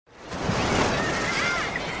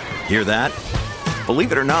Hear that?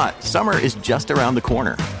 Believe it or not, summer is just around the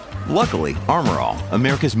corner. Luckily, Armor All,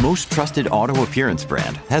 America's most trusted auto appearance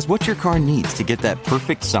brand, has what your car needs to get that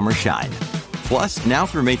perfect summer shine. Plus, now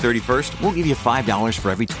through May 31st, we'll give you $5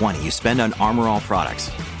 for every $20 you spend on Armor All products.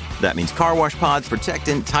 That means car wash pods,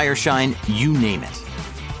 protectant, tire shine, you name it.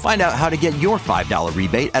 Find out how to get your $5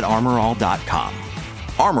 rebate at armorall.com.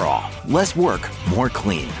 Armor All, less work, more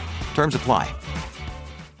clean. Terms apply.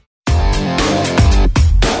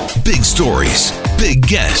 Big stories, big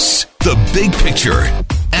guests, the big picture.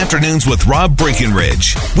 Afternoons with Rob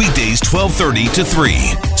Breckenridge. Weekdays 12:30 to 3,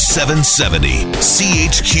 770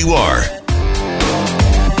 CHQR.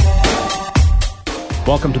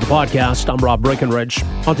 Welcome to the podcast. I'm Rob Breckenridge.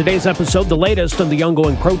 On today's episode, the latest on the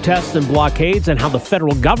ongoing protests and blockades and how the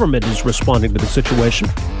federal government is responding to the situation.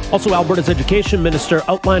 Also, Alberta's education minister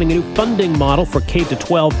outlining a new funding model for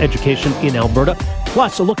K-12 education in Alberta.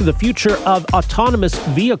 Plus, a look at the future of autonomous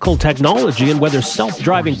vehicle technology and whether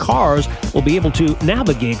self-driving cars will be able to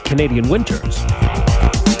navigate Canadian winters.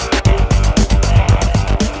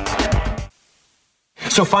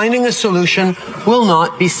 So finding a solution will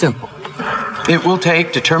not be simple. It will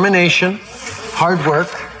take determination, hard work,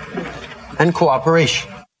 and cooperation.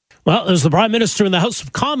 Well, there's the Prime Minister in the House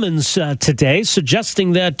of Commons today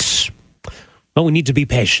suggesting that, well, we need to be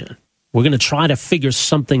patient. We're going to try to figure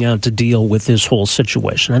something out to deal with this whole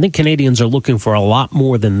situation. I think Canadians are looking for a lot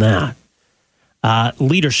more than that.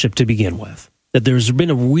 Leadership to begin with. That there's been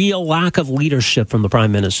a real lack of leadership from the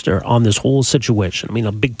Prime Minister on this whole situation. I mean,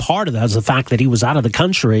 a big part of that is the fact that he was out of the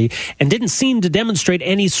country and didn't seem to demonstrate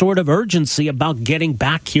any sort of urgency about getting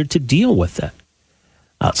back here to deal with it.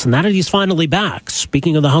 So now that he's finally back,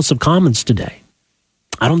 speaking of the House of Commons today,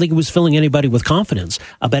 I don't think he was filling anybody with confidence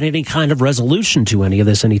about any kind of resolution to any of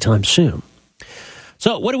this anytime soon.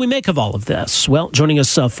 So what do we make of all of this? Well, joining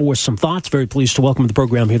us for some thoughts, very pleased to welcome to the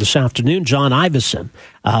program here this afternoon, John Ivison,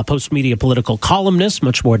 post-media political columnist,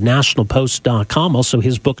 much more at nationalpost.com. Also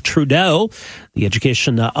his book, Trudeau, The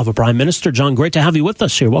Education of a Prime Minister. John, great to have you with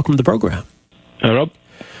us here. Welcome to the program. Hi, Rob.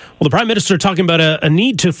 Well, the Prime Minister talking about a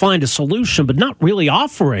need to find a solution, but not really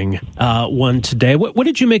offering one today. What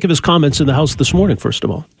did you make of his comments in the House this morning, first of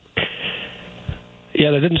all? Yeah,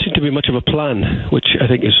 there didn't seem to be much of a plan, which I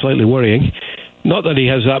think is slightly worrying. Not that he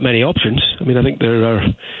has that many options. I mean, I think there are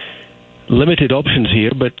limited options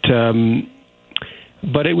here, but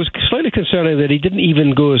it was slightly concerning that he didn't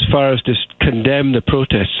even go as far as to condemn the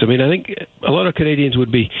protests. I mean, I think a lot of Canadians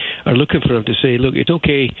are looking for him to say, look, it's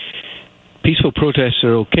okay, peaceful protests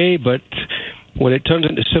are okay, but when it turns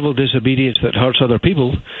into civil disobedience that hurts other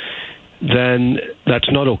people, then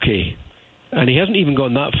that's not okay. And he hasn't even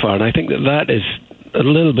gone that far, and I think that is a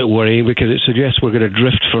little bit worrying because it suggests we're going to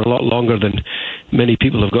drift for a lot longer than many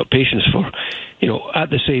people have got patience for. You know, at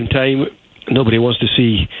the same time, nobody wants to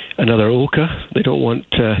see another Oka. They don't want,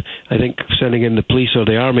 I think, sending in the police or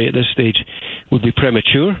the army at this stage would be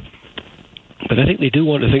premature. But I think they do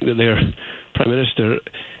want to think that their Prime Minister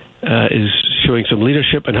is showing some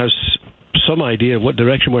leadership and has some idea of what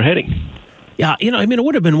direction we're heading. Yeah, I mean, it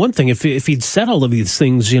would have been one thing if he'd said all of these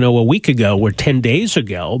things, a week ago or 10 days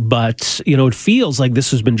ago. But, it feels like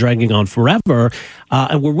this has been dragging on forever.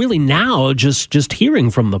 And we're really now just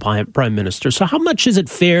hearing from the Prime Minister. So how much is it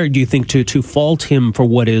fair, do you think, to fault him for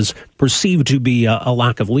what is perceived to be a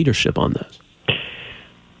lack of leadership on this?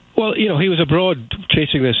 Well, he was abroad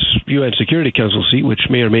chasing this UN Security Council seat, which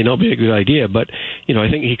may or may not be a good idea. But, I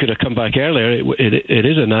think he could have come back earlier. It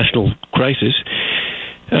is a national crisis.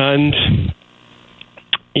 And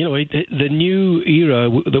the new era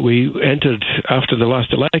that we entered after the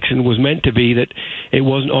last election was meant to be that it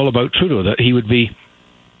wasn't all about Trudeau, that he would be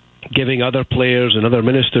giving other players and other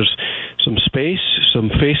ministers some space, some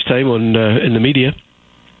face time in the media,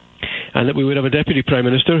 and that we would have a deputy prime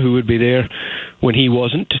minister who would be there when he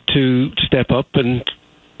wasn't to step up and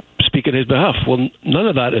speak on his behalf. Well, none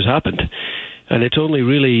of that has happened. And it's only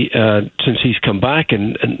really since he's come back,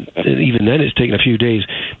 and even then it's taken a few days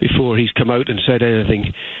before he's come out and said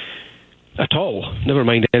anything at all, never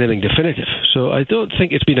mind anything definitive. So I don't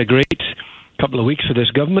think it's been a great couple of weeks for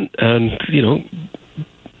this government and,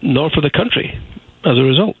 nor for the country as a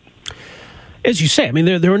result. As you say, I mean,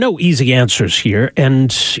 there are no easy answers here,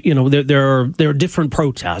 and there are different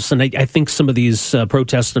protests, and I think some of these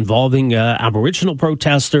protests involving Aboriginal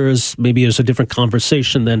protesters maybe is a different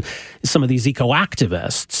conversation than some of these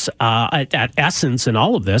eco-activists. At essence, in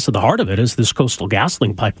all of this, at the heart of it, is this Coastal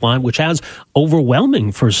GasLink pipeline, which has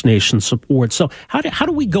overwhelming First Nation support. So how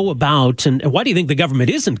do we go about, and why do you think the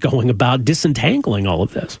government isn't going about disentangling all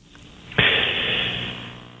of this?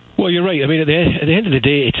 Well, you're right. I mean, at the end of the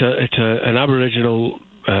day, it's an Aboriginal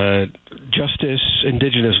justice,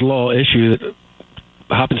 Indigenous law issue that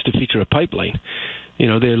happens to feature a pipeline. You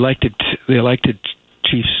know, the elected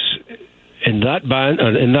chiefs in that band,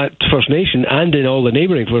 or in that First Nation, and in all the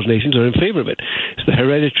neighbouring First Nations are in favour of it. It's the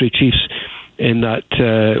hereditary chiefs in that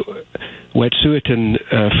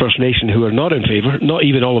Wet'suwet'en First Nation who are not in favour. Not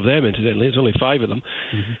even all of them, incidentally. It's only 5 of them.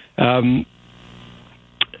 Mm-hmm.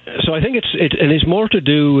 So I think it's more to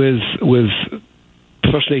do with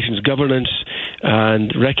First Nations governance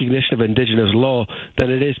and recognition of Indigenous law than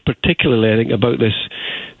it is particularly, I think, about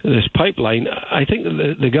this pipeline. I think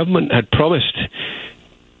the government had promised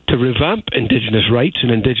to revamp Indigenous rights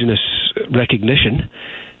and Indigenous recognition.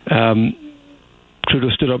 Trudeau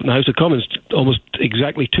stood up in the House of Commons almost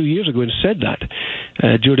exactly 2 years ago and said that.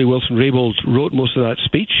 Jodie Wilson-Raybould wrote most of that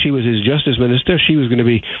speech. She was his Justice Minister. She was going to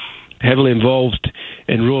be heavily involved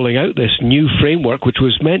in rolling out this new framework, which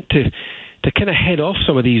was meant to kind of head off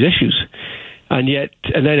some of these issues. And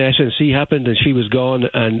then SNC happened and she was gone,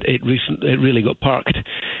 and it really got parked.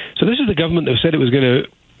 So this is the government that said it was going to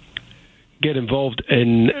get involved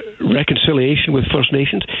in reconciliation with First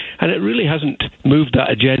Nations, and it really hasn't moved that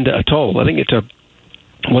agenda at all. I think it's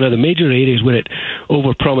one of the major areas where it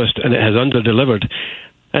overpromised and it has underdelivered.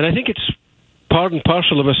 And I think it's part and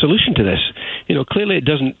parcel of a solution to this. You know, clearly it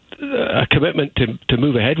doesn't a commitment to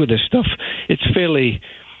move ahead with this stuff. It's fairly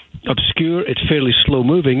obscure, it's fairly slow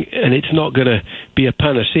moving, and it's not going to be a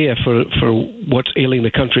panacea for what's ailing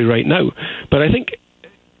the country right now. But I think,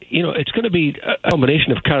 you know, it's going to be a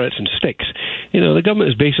combination of carrots and sticks. You know, the government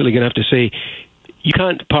is basically going to have to say, you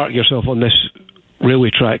can't park yourself on this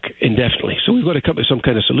railway track indefinitely, so we've got to come to some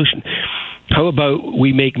kind of solution. How about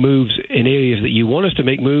we make moves in areas that you want us to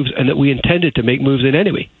make moves and that we intended to make moves in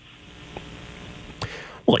anyway?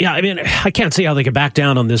 Well, yeah, I mean, I can't see how they could back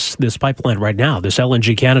down on this pipeline right now. This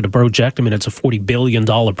LNG Canada project, I mean, it's a $40 billion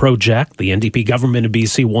project. The NDP government in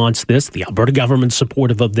BC wants this. The Alberta government's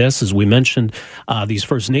supportive of this. As we mentioned, these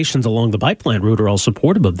First Nations along the pipeline route are all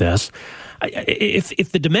supportive of this.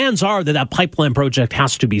 If the demands are that pipeline project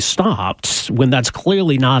has to be stopped, when that's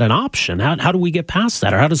clearly not an option, how do we get past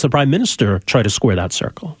that? Or how does the Prime Minister try to square that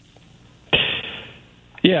circle?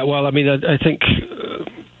 Yeah, well, I mean, I think...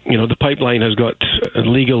 you know, the pipeline has got a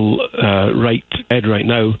legal right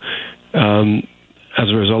now as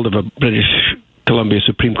a result of a British Columbia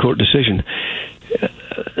Supreme Court decision.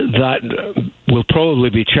 That will probably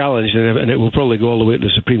be challenged, and it will probably go all the way to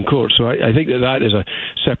the Supreme Court. So I think that is a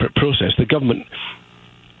separate process. The government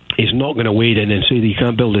is not going to wade in and say that you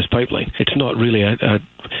can't build this pipeline. It's not really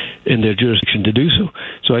in their jurisdiction to do so.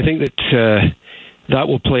 So I think that that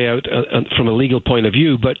will play out from a legal point of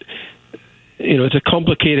view, but you know, it's a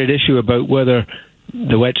complicated issue about whether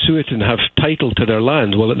the Wet'suwet'en have title to their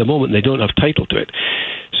land. Well, at the moment, they don't have title to it,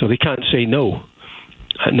 so they can't say no.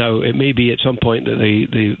 Now, it may be at some point that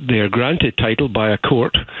they are granted title by a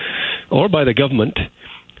court or by the government,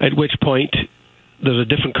 at which point there's a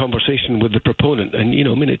different conversation with the proponent. And, you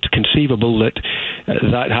know, I mean, it's conceivable that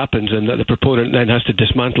that happens and that the proponent then has to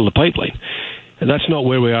dismantle the pipeline. And that's not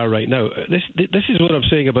where we are right now. This is what I'm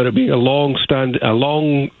saying about it being a long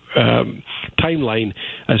timeline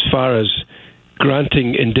as far as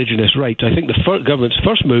granting Indigenous rights. I think the government's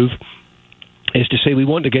first move is to say we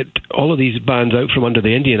want to get all of these bands out from under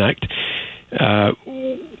the Indian Act.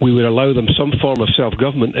 We would allow them some form of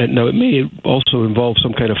self-government. And now, it may also involve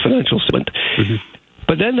some kind of financial settlement. Mm-hmm.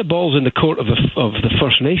 But then the ball's in the court of the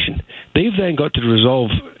First Nation. They've then got to resolve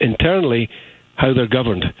internally how they're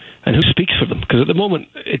governed and who speaks for them. Because at the moment,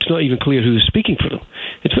 it's not even clear who is speaking for them.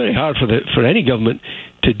 It's very hard for any government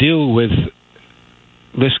to deal with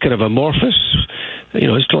this kind of amorphous. You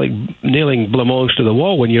know, it's like nailing blancmange to the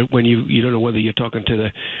wall when you don't know whether you're talking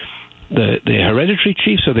to the hereditary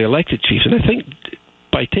chiefs or the elected chiefs. And I think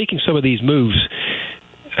by taking some of these moves,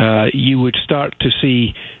 you would start to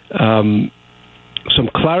see some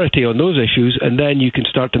clarity on those issues, and then you can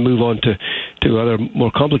start to move on to other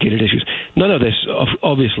more complicated issues. None of this,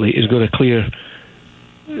 obviously, is going to clear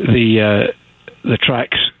the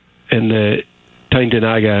tracks in the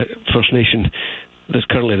Tyendinaga First Nation. That's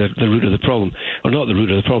currently the root of the problem, or not the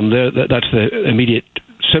root of the problem. That's the immediate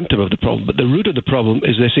symptom of the problem. But the root of the problem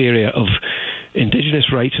is this area of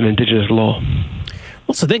Indigenous rights and Indigenous law.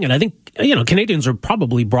 Well, that's the thing, and I think, you know, Canadians are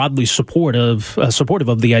probably broadly supportive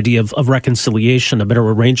of the idea of reconciliation, a better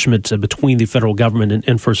arrangement between the federal government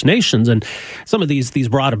and First Nations, and some of these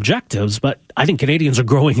broad objectives. But I think Canadians are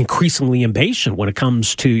growing increasingly impatient when it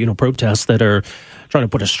comes to, you know, protests that are trying to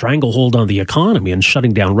put a stranglehold on the economy and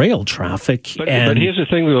shutting down rail traffic. But here's the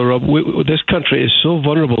thing, though, Rob. This country is so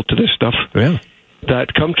vulnerable to this stuff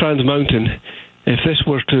that come Trans Mountain, if this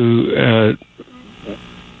were to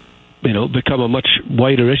become a much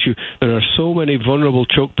wider issue. There are so many vulnerable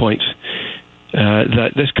choke points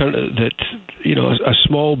that a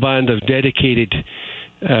small band of dedicated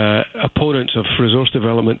opponents of resource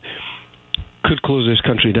development could close this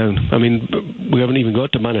country down. I mean, we haven't even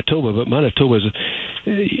got to Manitoba, but Manitoba's,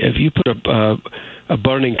 if you put a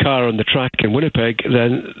burning car on the track in Winnipeg,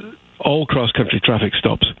 then all cross-country traffic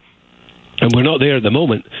stops. And we're not there at the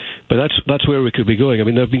moment, but that's where we could be going. I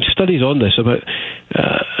mean, there have been studies on this about,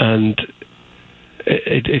 and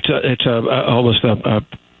it's almost a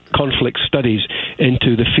conflict studies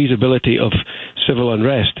into the feasibility of civil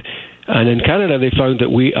unrest. And in Canada, they found that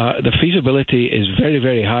the feasibility is very,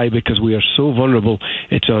 very high because we are so vulnerable.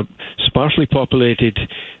 It's a sparsely populated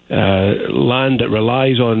land that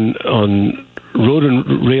relies on road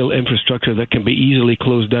and rail infrastructure that can be easily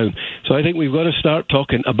closed down. So I think we've got to start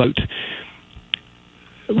talking about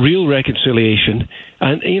real reconciliation.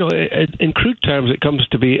 And, in crude terms, it comes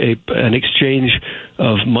to be an exchange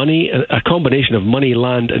of money, a combination of money,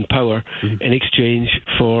 land, and power in exchange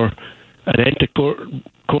for an end to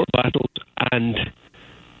court battles and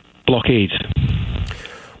blockades.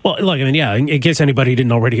 Well, look, I mean, yeah, in case anybody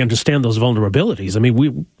didn't already understand those vulnerabilities, I mean, we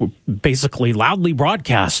were basically loudly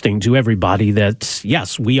broadcasting to everybody that,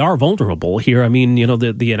 yes, we are vulnerable here. I mean,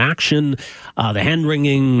 the inaction, the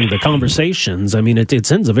hand-wringing, the conversations, I mean, it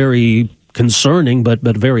sends a very concerning but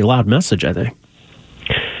very loud message, I think.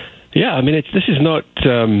 Yeah, I mean, this is not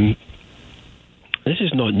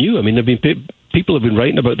new. I mean, there have been people have been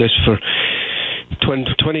writing about this for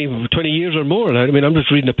 20 years or more. And I mean, I'm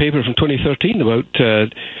just reading a paper from 2013 about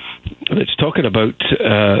it's talking about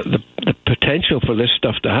the potential for this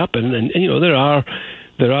stuff to happen. And there are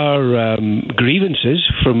grievances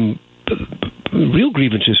from real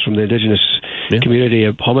grievances from the Indigenous community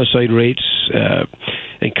of homicide rates,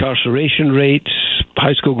 incarceration rates,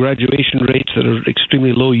 high school graduation rates that are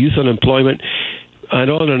extremely low, youth unemployment, and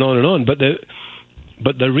on and on and on. But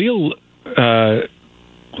the real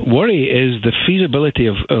worry is the feasibility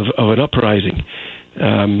of an uprising,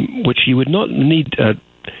 which you would not need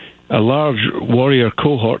a large warrior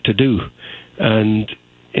cohort to do. And,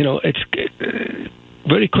 it's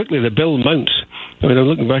very quickly the bill mounts. I mean, I'm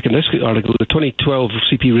looking back in this article, the 2012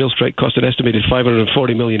 CP rail strike cost an estimated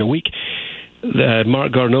 $540 million a week.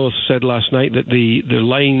 Mark Garneau said last night that the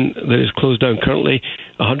line that is closed down currently,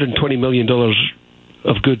 $120 million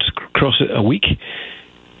of goods cross it a week.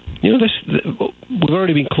 We've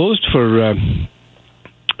already been closed for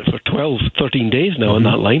 12, 13 days now on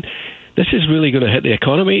that line. This is really going to hit the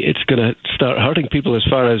economy. It's going to start hurting people as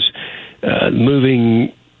far as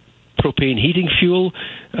moving propane heating fuel.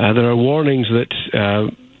 There are warnings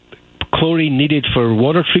that chlorine needed for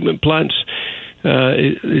water treatment plants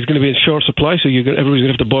is going to be in short supply, so everybody's going to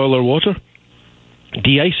have to boil their water.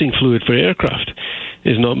 De-icing fluid for aircraft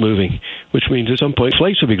is not moving, which means at some point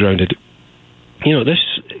flights will be grounded. This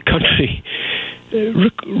country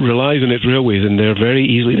relies on its railways, and they're very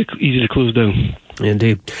easy to close down.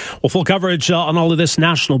 Indeed. Well, full coverage on all of this,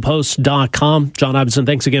 nationalpost.com. John Iveson,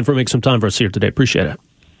 thanks again for making some time for us here today. Appreciate it.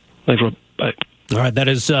 Thanks, Rob. Bye. All right, that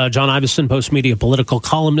is John Iveson, Post Media political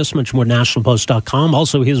columnist, much more nationalpost.com.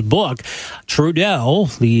 Also his book, Trudeau,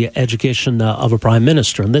 The Education of a Prime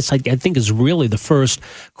Minister. And this, I think, is really the first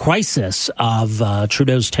crisis of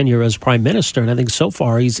Trudeau's tenure as Prime Minister. And I think so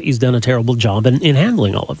far he's done a terrible job in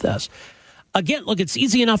handling all of this. Again, look, it's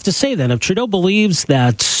easy enough to say then. If Trudeau believes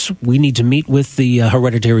that we need to meet with the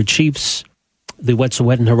hereditary chiefs, the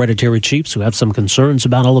Wet'suwet'en hereditary chiefs who have some concerns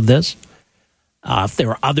about all of this, if there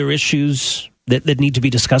are other issues that need to be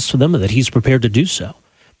discussed with them, and that he's prepared to do so.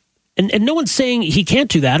 And no one's saying he can't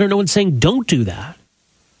do that, or no one's saying don't do that.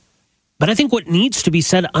 But I think what needs to be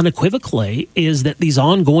said unequivocally is that these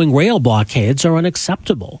ongoing rail blockades are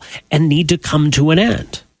unacceptable and need to come to an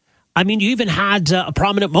end. I mean, you even had a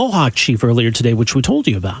prominent Mohawk chief earlier today, which we told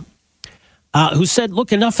you about, who said,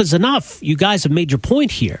 look, enough is enough. You guys have made your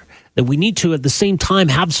point here, that we need to at the same time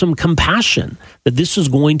have some compassion, that this is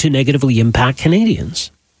going to negatively impact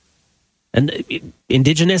Canadians. And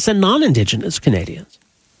Indigenous and non-Indigenous Canadians.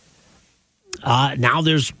 Now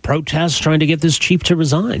there's protests trying to get this chief to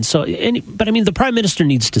resign. But I mean, the Prime Minister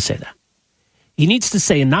needs to say that. He needs to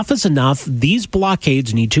say enough is enough. These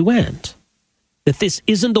blockades need to end. That this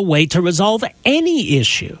isn't the way to resolve any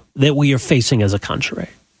issue that we are facing as a country.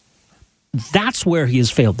 That's where he has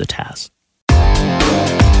failed the task.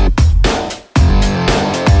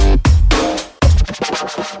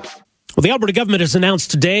 Well, the Alberta government has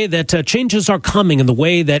announced today that changes are coming in the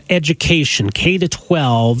way that education,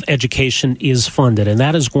 K-12 education, is funded, and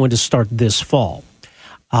that is going to start this fall.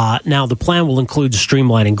 Now, the plan will include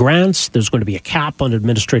streamlining grants. There's going to be a cap on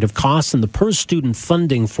administrative costs, and the per-student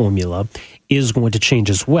funding formula is going to change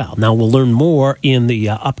as well. Now, we'll learn more in the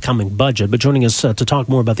upcoming budget, but joining us to talk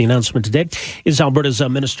more about the announcement today is Alberta's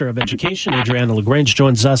Minister of Education, Adriana LaGrange,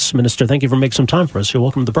 joins us. Minister, thank you for making some time for us. You're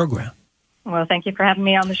welcome to the program. Well, thank you for having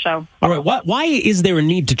me on the show. All right, why is there a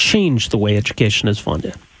need to change the way education is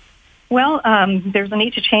funded? Well, there's a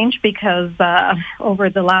need to change because over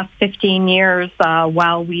the last 15 years,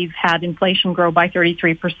 while we've had inflation grow by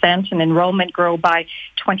 33% and enrollment grow by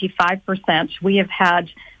 25%, we have had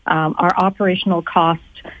our operational cost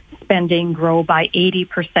spending grow by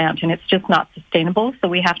 80%, and it's just not sustainable. So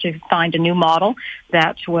we have to find a new model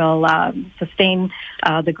that will sustain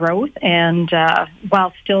the growth and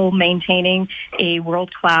while still maintaining a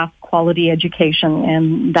world-class quality education,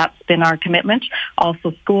 and that's been our commitment.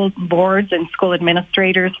 Also, school boards and school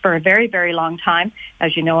administrators for a very, very long time.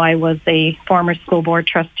 As you know, I was a former school board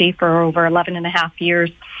trustee for over 11 and a half years.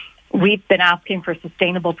 We've been asking for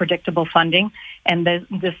sustainable, predictable funding, and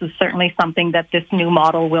this is certainly something that this new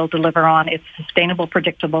model will deliver on. It's sustainable,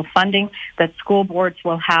 predictable funding that school boards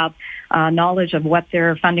will have knowledge of what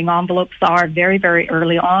their funding envelopes are very, very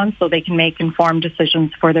early on so they can make informed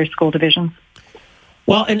decisions for their school divisions.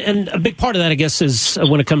 Well, and a big part of that, I guess, is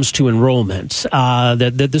when it comes to enrollment,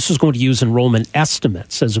 that this is going to use enrollment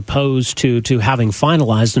estimates as opposed to having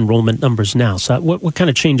finalized enrollment numbers now. So what kind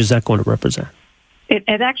of change is that going to represent?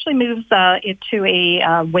 It actually moves it to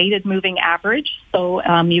a weighted moving average. So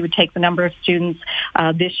you would take the number of students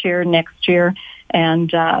this year, next year, and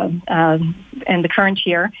the current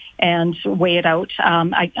year, and weigh it out.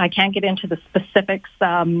 I can't get into the specifics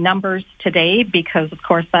numbers today because, of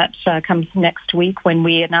course, that comes next week when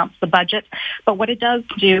we announce the budget. But what it does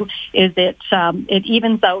do is it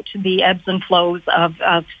evens out the ebbs and flows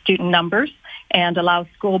of student numbers and allows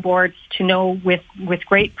school boards to know with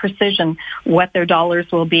great precision what their dollars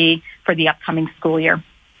will be for the upcoming school year.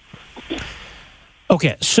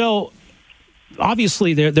 Okay, so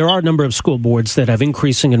obviously there are a number of school boards that have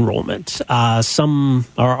increasing enrollment. Some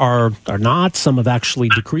are not. Some have actually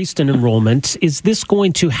decreased in enrollment. Is this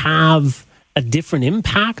going to have a different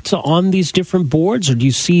impact on these different boards, or do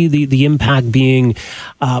you see the impact being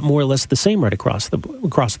more or less the same right across the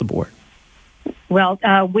board? Well,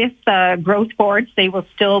 with growth boards, they will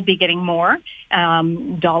still be getting more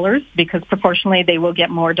dollars because proportionally they will get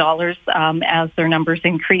more dollars as their numbers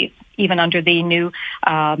increase, even under the new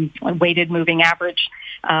weighted moving average.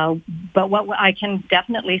 But what I can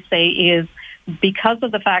definitely say is because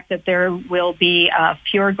of the fact that there will be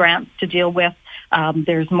fewer grants to deal with,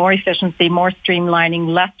 there's more efficiency, more streamlining,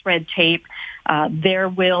 less red tape. There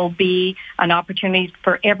will be an opportunity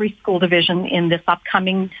for every school division in this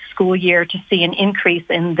upcoming school year to see an increase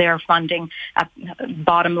in their funding.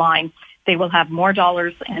 Bottom line, they will have more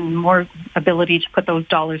dollars and more ability to put those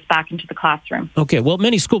dollars back into the classroom. Okay, well,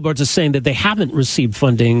 many school boards are saying that they haven't received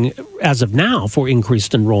funding as of now for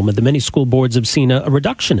increased enrollment. The many school boards have seen a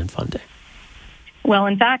reduction in funding. Well,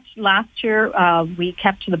 in fact, last year we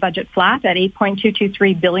kept the budget flat at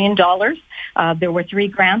 $8.223 billion. There were 3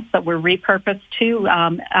 grants that were repurposed to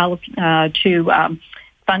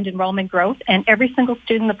fund enrollment growth, and every single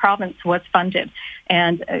student in the province was funded.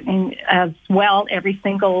 And as well, every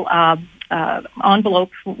single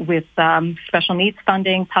envelope with special needs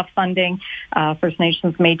funding, PUF funding, First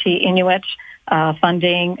Nations, Métis, Inuit,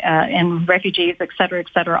 funding, and refugees, et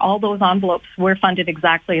cetera, all those envelopes were funded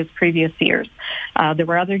exactly as previous years. There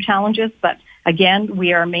were other challenges, but again,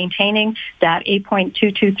 we are maintaining that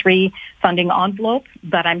 8.223 funding envelope,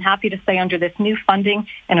 but I'm happy to say under this new funding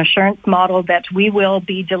and assurance model that we will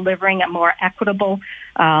be delivering a more equitable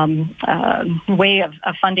way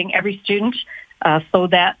of funding every student. So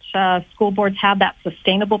that school boards have that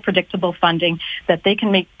sustainable, predictable funding that they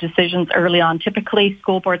can make decisions early on. Typically,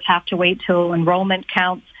 school boards have to wait till enrollment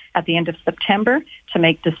counts at the end of September to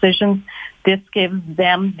make decisions. This gives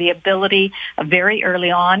them the ability very early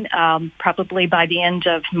on, probably by the end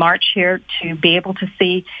of March here, to be able to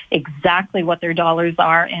see exactly what their dollars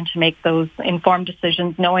are and to make those informed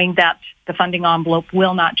decisions, knowing that the funding envelope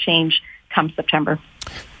will not change come September.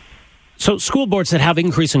 So school boards that have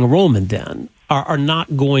increasing enrollment then are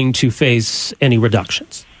not going to face any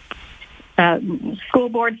reductions? School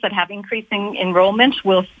boards that have increasing enrollment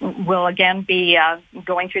will again be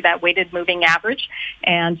going through that weighted moving average,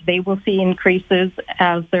 and they will see increases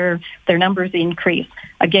as their numbers increase.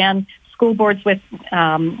 Again, school boards with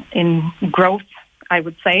in growth, I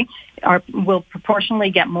would say, will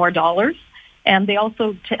proportionally get more dollars. And they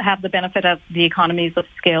also have the benefit of the economies of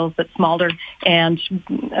scales that smaller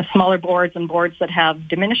boards and boards that have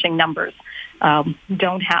diminishing numbers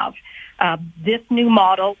don't have. This new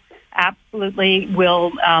model absolutely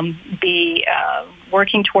will be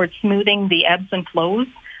working towards smoothing the ebbs and flows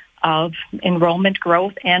of enrollment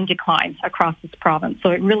growth and decline across this province.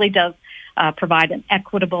 So it really does provide an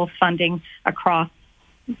equitable funding across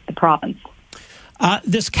the province.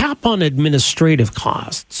 This cap on administrative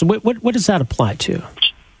costs, what does that apply to?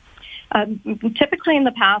 Typically in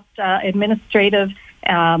the past, administrative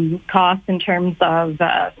costs in terms of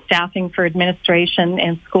staffing for administration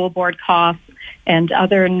and school board costs and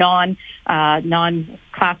other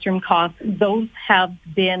non-classroom costs, those have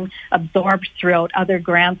been absorbed throughout other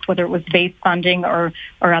grants, whether it was base funding or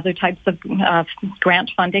other types of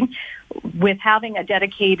grant funding. With having a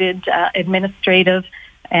dedicated administrative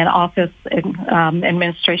and office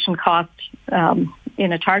administration cost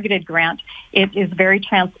in a targeted grant, it is very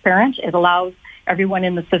transparent. It allows everyone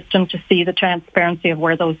in the system to see the transparency of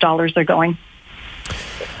where those dollars are going.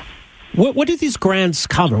 What do these grants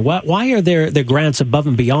cover? Why are there grants above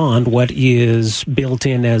and beyond what is built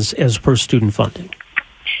in as per student funding?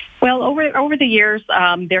 Well, over the years,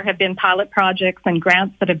 there have been pilot projects and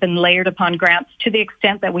grants that have been layered upon grants to the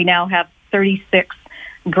extent that we now have 36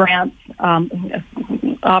 grants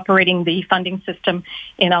operating the funding system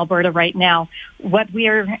in Alberta right now. What we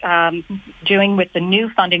are doing with the new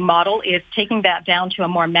funding model is taking that down to a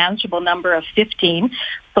more manageable number of 15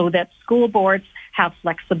 so that school boards have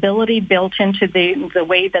flexibility built into the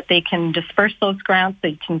way that they can disperse those grants.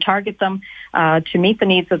 They can target them to meet the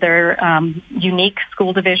needs of their unique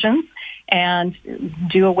school divisions and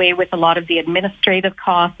do away with a lot of the administrative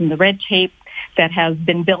costs and the red tape that has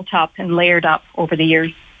been built up and layered up over the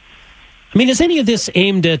years. I mean, is any of this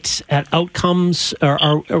aimed at outcomes, or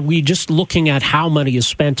are we just looking at how money is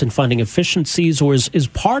spent in funding efficiencies, or is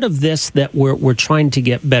part of this that we're trying to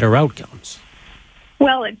get better outcomes?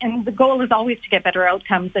 Well, and the goal is always to get better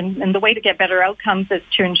outcomes, and the way to get better outcomes is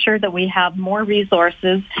to ensure that we have more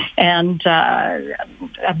resources and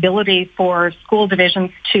ability for school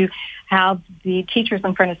divisions to have the teachers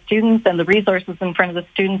in front of students and the resources in front of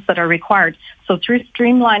the students that are required. So through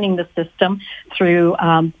streamlining the system, through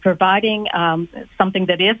providing something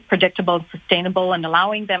that is predictable and sustainable and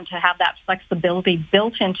allowing them to have that flexibility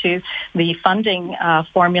built into the funding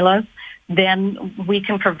formulas, then we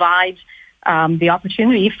can provide the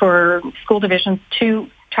opportunity for school divisions to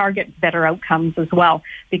target better outcomes as well,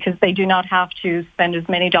 because they do not have to spend as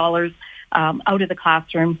many dollars out of the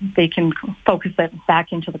classroom. They can focus it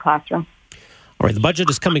back into the classroom. All right, the budget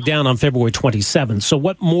is coming down on February 27th. So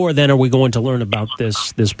what more then are we going to learn about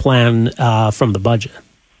this plan from the budget?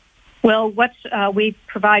 Well, what we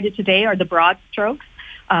provided today are the broad strokes.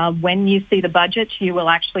 When you see the budget, you will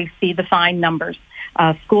actually see the fine numbers.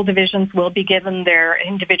 School divisions will be given their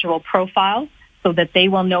individual profiles so that they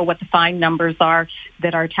will know what the fine numbers are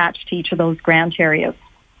that are attached to each of those grant areas.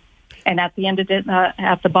 And at the end of it,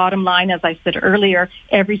 at the bottom line, as I said earlier,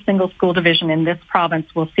 every single school division in this province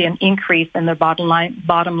will see an increase in their bottom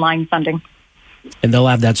line funding. And they'll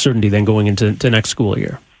have that certainty then going into next school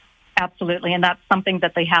year. Absolutely, and that's something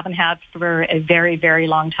that they haven't had for a very, very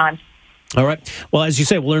long time. All right. Well, as you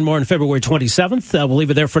say, we'll learn more on February 27th. We'll leave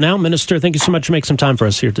it there for now. Minister, thank you so much for making some time for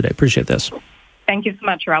us here today. Appreciate this. Thank you so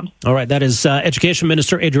much, Rob. All right. That is Education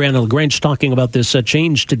Minister Adriana LaGrange talking about this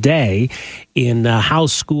change today in how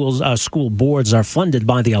school boards are funded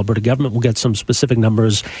by the Alberta government. We'll get some specific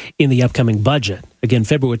numbers in the upcoming budget. Again,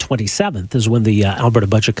 February 27th is when the Alberta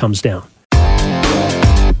budget comes down.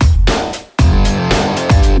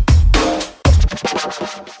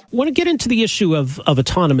 I want to get into the issue of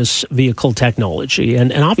autonomous vehicle technology.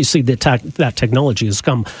 And obviously that technology has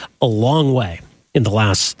come a long way in the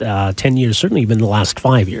last 10 years, certainly even the last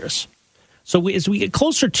 5 years. So as we get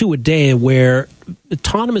closer to a day where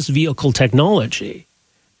autonomous vehicle technology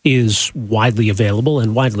is widely available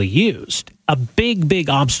and widely used, a big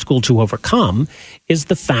obstacle to overcome is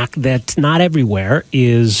the fact that not everywhere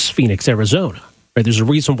is Phoenix, Arizona. Right? There's a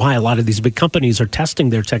reason why a lot of these big companies are testing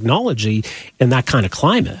their technology in that kind of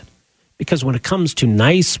climate. Because when it comes to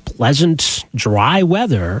nice, pleasant, dry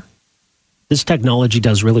weather, this technology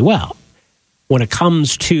does really well. When it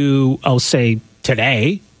comes to, say,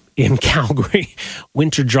 today in Calgary,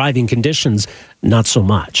 winter driving conditions, not so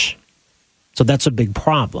much. So that's a big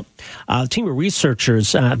problem. A team of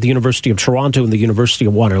researchers at the University of Toronto and the University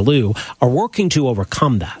of Waterloo are working to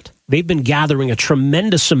overcome that. They've been gathering a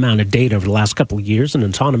tremendous amount of data over the last couple of years, an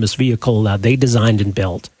autonomous vehicle they designed and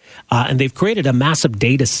built. And they've created a massive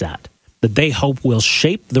data set that they hope will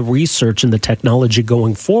shape the research and the technology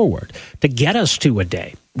going forward to get us to a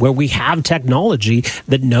day where we have technology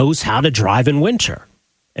that knows how to drive in winter.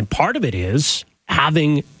 And part of it is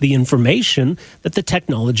having the information that the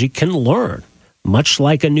technology can learn much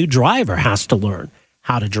like a new driver has to learn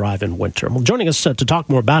how to drive in winter. Well, joining us to talk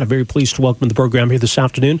more about it, very pleased to welcome to the program here this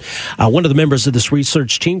afternoon, one of the members of this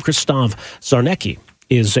research team, Krzysztof Czarnecki,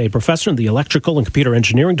 is a professor in the Electrical and Computer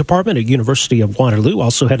Engineering Department at University of Waterloo,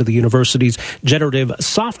 also head of the university's Generative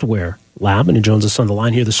Software Lab, and he joins us on the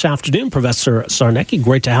line here this afternoon. Professor Czarnecki,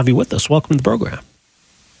 great to have you with us. Welcome to the program.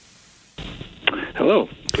 Hello.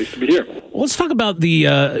 Pleased to be here. Well, let's talk about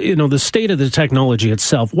the state of the technology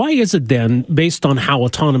itself. Why is it then, based on how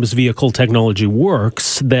autonomous vehicle technology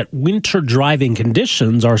works, that winter driving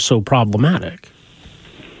conditions are so problematic?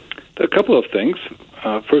 There are a couple of things.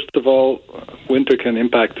 First of all, winter can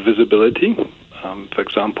impact visibility. For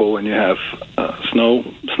example, when you have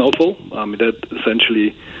snowfall, that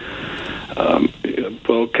essentially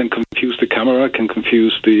can confuse the camera, can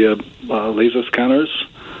confuse the laser scanners.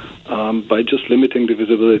 By just limiting the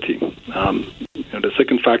visibility. The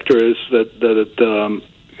second factor is that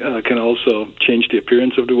it can also change the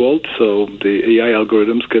appearance of the world, so the AI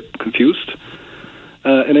algorithms get confused.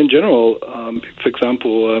 And in general, for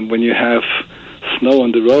example, when you have snow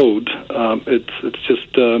on the road, it's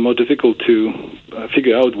just more difficult to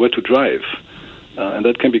figure out where to drive, and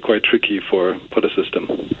that can be quite tricky for the system.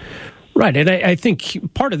 Right, and I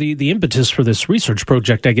think part of the impetus for this research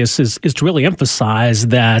project, I guess, is to really emphasize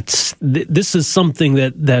that this is something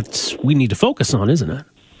that we need to focus on, isn't it?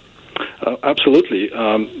 Absolutely.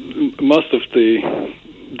 Most of the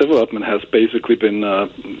development has basically been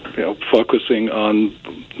focusing on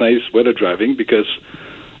nice weather driving, because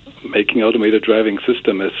making automated driving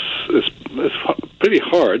system is pretty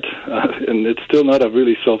hard, and it's still not a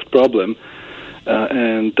really solved problem.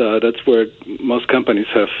 And that's where most companies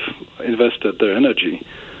have invested their energy.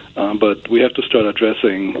 But we have to start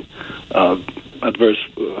addressing adverse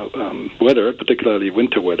weather, particularly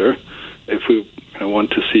winter weather, if we want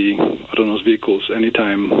to see autonomous vehicles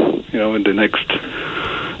anytime, in the next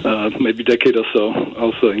maybe decade or so,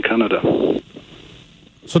 also in Canada.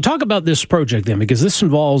 So talk about this project then, because this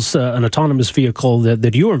involves an autonomous vehicle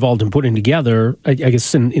that you were involved in putting together, I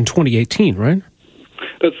guess, in 2018, right?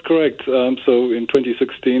 That's correct. So in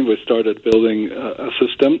 2016, we started building a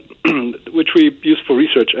system which we use for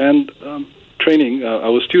research and training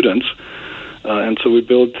our students. And so we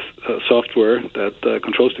built software that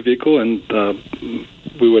controls the vehicle, and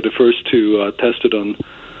we were the first to test it on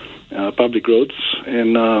public roads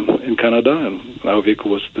in Canada. And our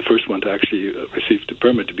vehicle was the first one to actually receive the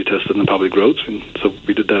permit to be tested on public roads. And so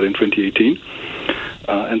we did that in 2018.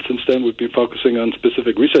 And since then, we've been focusing on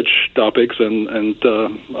specific research topics, and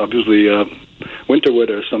obviously, winter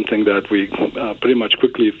weather is something that we pretty much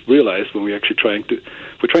quickly realized when we're trying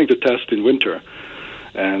to test in winter.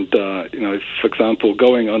 And if, for example,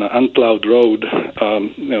 going on an unplowed road,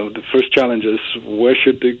 the first challenge is where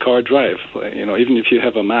should the car drive? Even if you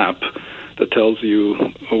have a map that tells you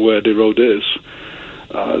where the road is,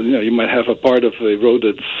 you might have a part of the road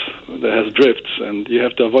that has drifts, and you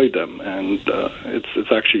have to avoid them. And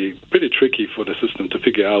it's actually pretty tricky for the system to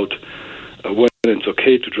figure out when it's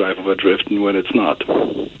okay to drive over drift and when it's not.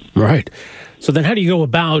 Right. So then how do you go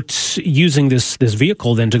about using this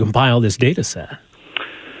vehicle then to compile this data set?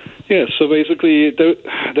 Yeah, so basically there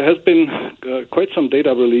has been quite some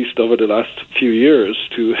data released over the last few years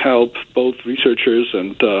to help both researchers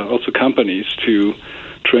and also companies to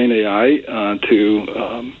train AI to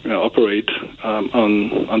operate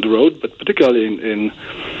on the road, but particularly in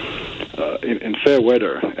fair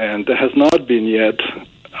weather. And there has not been yet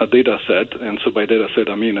a data set, and so by data set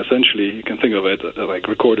I mean essentially you can think of it like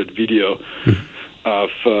recorded video of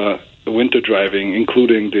winter driving,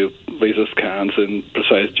 including the laser scans and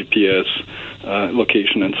precise GPS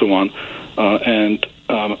location and so on, and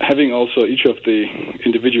having also each of the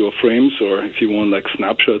individual frames, or if you want like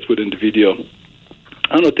snapshots within the video,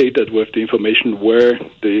 annotated with the information where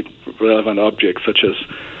the relevant objects such as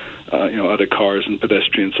other cars and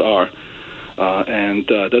pedestrians are. And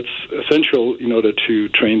that's essential in order to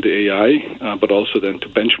train the AI, but also then to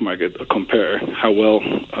benchmark it or compare how well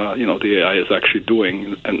the AI is actually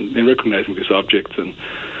doing in recognizing these objects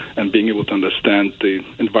and being able to understand the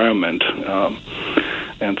environment.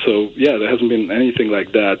 And so, there hasn't been anything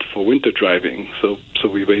like that for winter driving. So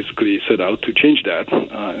we basically set out to change that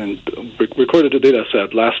and recorded the data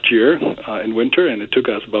set last year in winter, and it took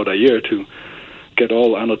us about a year to get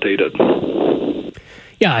all annotated.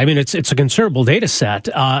 Yeah, I mean, it's a considerable data set,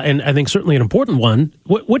 and I think certainly an important one.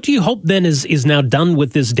 What do you hope then is now done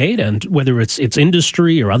with this data, and whether it's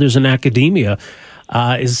industry or others in academia,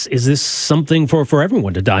 is this something for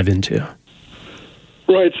everyone to dive into?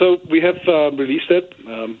 Right, so we have released it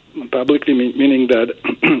publicly, meaning that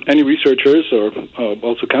any researchers or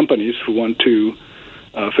also companies who want to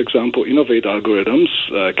for example, Innovate algorithms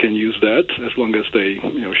can use that as long as they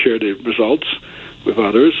share the results with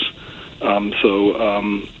others.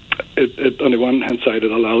 It on the one hand side,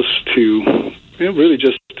 it allows to really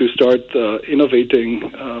just to start innovating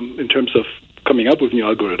in terms of coming up with new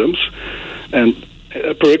algorithms, and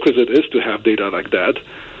a prerequisite is to have data like that,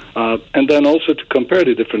 and then also to compare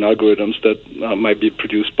the different algorithms that might be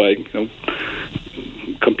produced by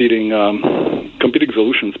competing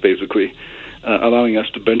solutions, basically. Allowing us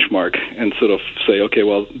to benchmark and sort of say, okay,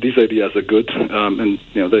 well, these ideas are good, and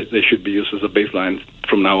they should be used as a baseline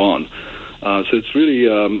from now on. So it's really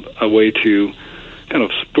a way to kind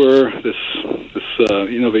of spur this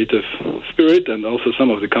innovative spirit, and also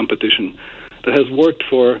some of the competition that has worked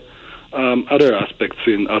for other aspects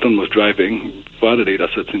in autonomous driving for other data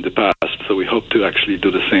sets in the past. So we hope to actually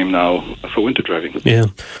do the same now for winter driving. Yeah.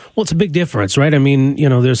 Well, it's a big difference, right? I mean,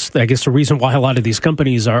 there's, I guess, a reason why a lot of these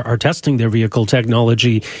companies are testing their vehicle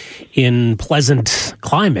technology in pleasant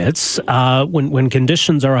climates. When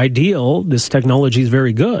conditions are ideal, this technology is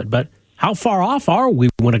very good. But how far off are we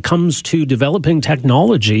when it comes to developing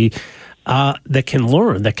technology that can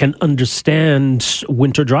learn, that can understand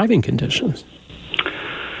winter driving conditions?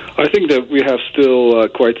 I think that we have still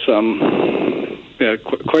quite some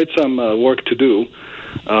work to do.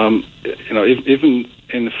 Even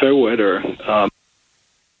in fair weather,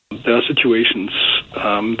 there are situations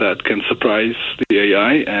that can surprise the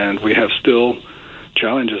AI, and we have still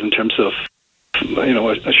challenges in terms of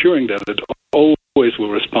assuring that it always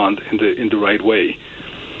will respond in the right way.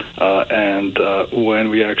 And when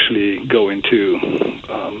we actually go into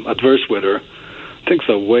adverse weather, things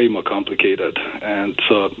are way more complicated, and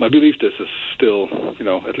so I believe this is still,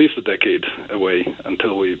 at least a decade away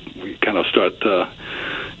until we kind of start,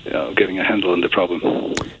 getting a handle on the problem.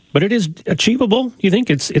 But it is achievable. You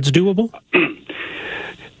think it's doable?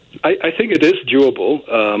 I think it is doable.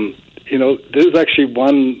 There's actually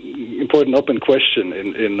one important open question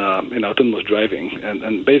in autonomous driving,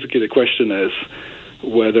 and basically the question is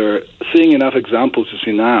whether seeing enough examples is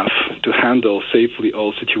enough to handle safely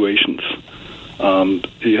all situations.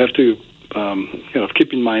 You have to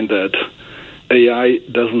keep in mind that AI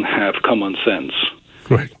doesn't have common sense.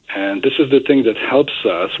 Right. And this is the thing that helps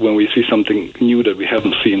us when we see something new that we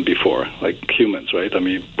haven't seen before, like humans, right? I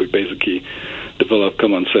mean, we basically develop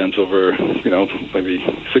common sense over, maybe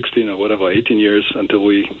 16 or whatever, 18 years until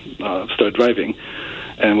we start driving.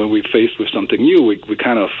 And when we're faced with something new, we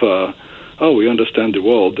kind of, we understand the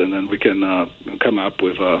world, and then we can come up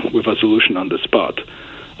with a solution on the spot.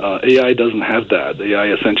 AI doesn't have that.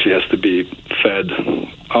 AI essentially has to be fed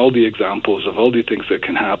all the examples of all the things that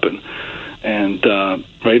can happen. And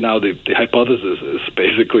right now the hypothesis is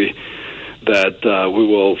basically that we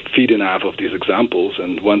will feed enough of these examples,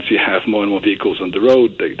 and once you have more and more vehicles on the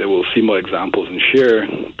road, they will see more examples and share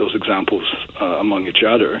those examples among each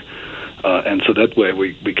other. And so that way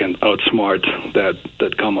we can outsmart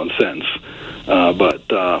that common sense. But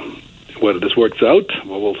whether this works out,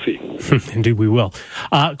 well, we'll see. Indeed, we will.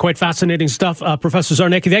 Quite fascinating stuff. Professor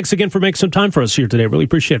Zarnecki, thanks again for making some time for us here today. Really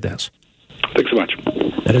appreciate this. Thanks so much.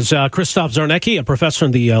 That is Christoph Zarnecki, a professor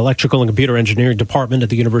in the Electrical and Computer Engineering Department at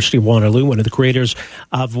the University of Waterloo, one of the creators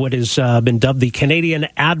of what has been dubbed the Canadian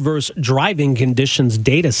Adverse Driving Conditions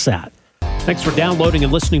Data Set. Thanks for downloading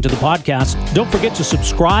and listening to the podcast. Don't forget to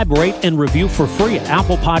subscribe, rate, and review for free at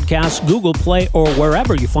Apple Podcasts, Google Play, or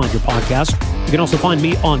wherever you find your podcast. You can also find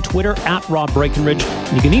me on Twitter at Rob Breckenridge,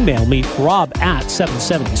 and you can email me,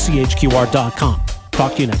 rob@770chqr.com.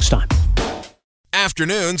 Talk to you next time.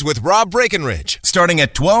 Afternoons with Rob Breckenridge, starting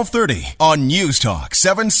at 12:30 on News Talk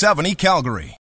 770 Calgary.